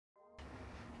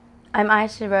I'm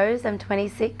Ayeshah Rose, I'm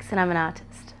 26 and I'm an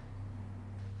artist.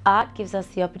 Art gives us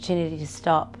the opportunity to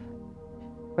stop,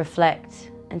 reflect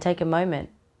and take a moment,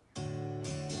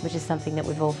 which is something that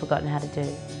we've all forgotten how to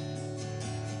do.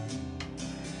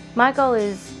 My goal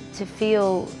is to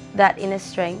feel that inner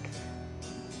strength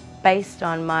based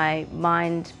on my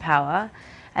mind power,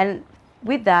 and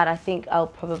with that I think I'll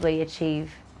probably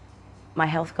achieve my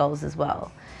health goals as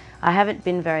well. I haven't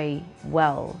been very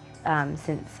well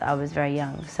since I was very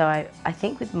young, so I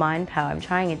think with mind power I'm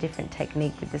trying a different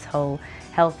technique with this whole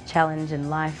health challenge and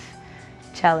life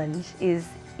challenge. Is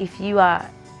if you are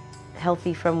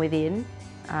healthy from within,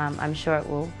 I'm sure it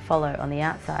will follow on the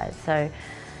outside. So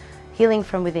healing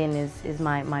from within is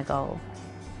my goal.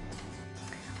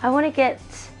 I want to get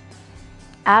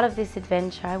out of this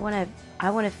adventure. I want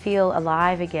to feel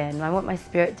alive again. I want my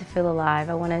spirit to feel alive.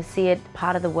 I want to see it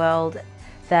part of the world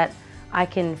that I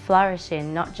can flourish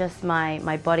in, not just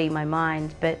my body, my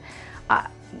mind, but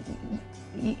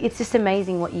it's just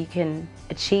amazing what you can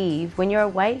achieve when you're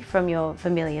away from your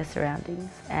familiar surroundings.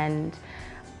 And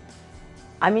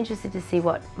I'm interested to see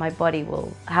how my body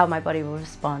will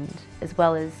respond, as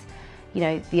well as, you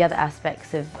know, the other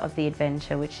aspects of the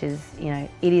adventure, which is, you know,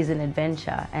 it is an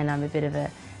adventure, and I'm a bit of an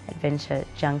adventure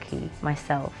junkie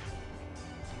myself.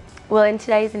 Well, in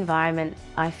today's environment,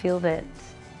 I feel that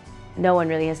no one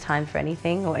really has time for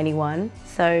anything or anyone.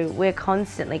 So we're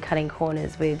constantly cutting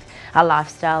corners with our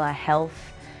lifestyle, our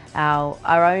health,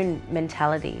 our own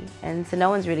mentality. And so no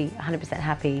one's really 100%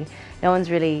 happy. No one's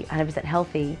really 100%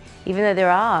 healthy, even though there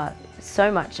are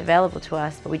so much available to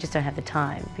us, but we just don't have the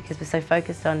time because we're so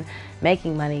focused on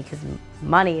making money, because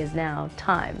money is now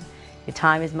time. Your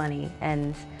time is money,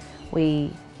 and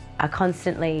we are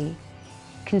constantly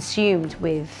consumed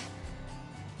with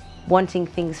wanting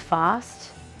things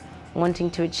fast,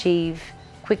 wanting to achieve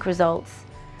quick results,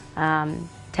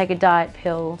 take a diet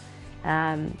pill,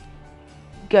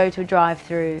 go to a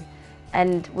drive-through,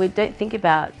 and we don't think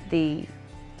about the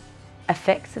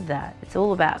effects of that. It's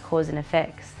all about cause and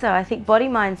effects. So I think body,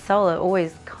 mind, soul are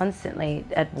always constantly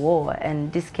at war and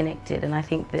disconnected, and I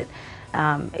think that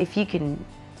if you can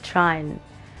try and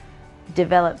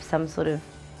develop some sort of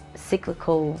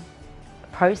cyclical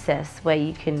process where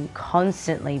you can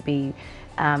constantly be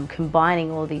combining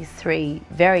all these three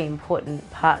very important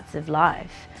parts of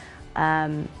life,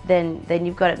 then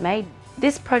you've got it made.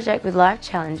 This project with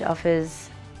Lifechallenge offers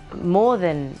more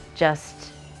than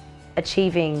just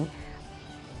achieving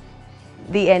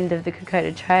the end of the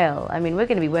Kokoda Trail. I mean, we're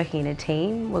going to be working in a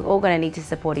team. We're all going to need to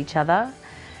support each other.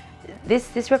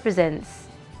 This represents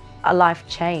a life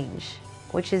change,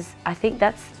 which is, I think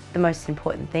that's the most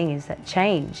important thing, is that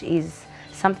change is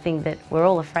something that we're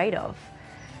all afraid of.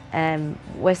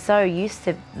 We're so used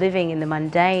to living in the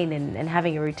mundane and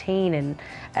having a routine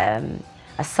and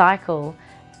a cycle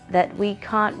that we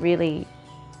can't really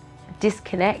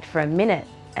disconnect for a minute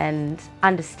and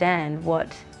understand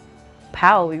what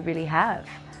power we really have.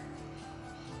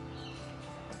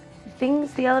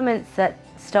 The elements that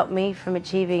stop me from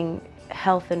achieving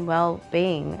health and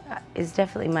well-being is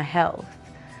definitely my health.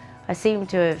 I seem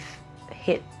to have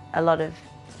hit a lot of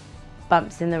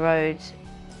bumps in the road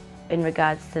in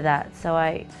regards to that.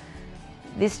 So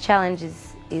this challenge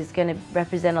is going to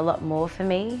represent a lot more for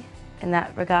me in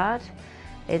that regard.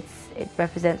 It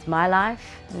represents my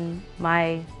life and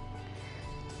my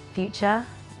future.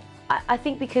 I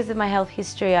think because of my health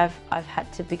history, I've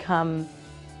had to become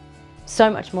so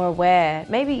much more aware,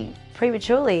 maybe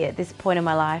prematurely at this point in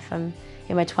my life. I'm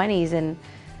in my 20s and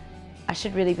I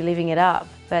should really be living it up,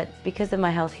 but because of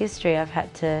my health history, I've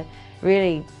had to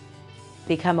really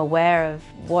become aware of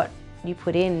what you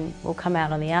put in will come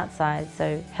out on the outside.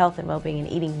 So health and well-being and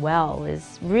eating well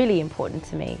is really important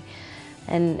to me,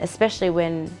 and especially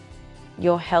when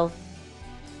your health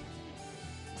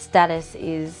status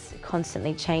is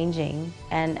constantly changing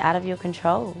and out of your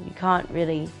control. You can't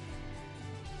really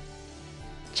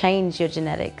change your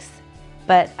genetics,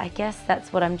 but I guess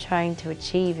that's what I'm trying to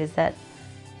achieve, is that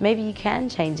maybe you can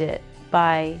change it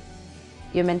by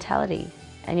your mentality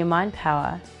and your mind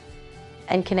power,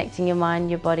 and connecting your mind,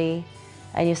 your body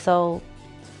and your soul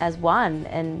as one,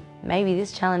 and maybe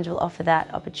this challenge will offer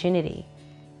that opportunity.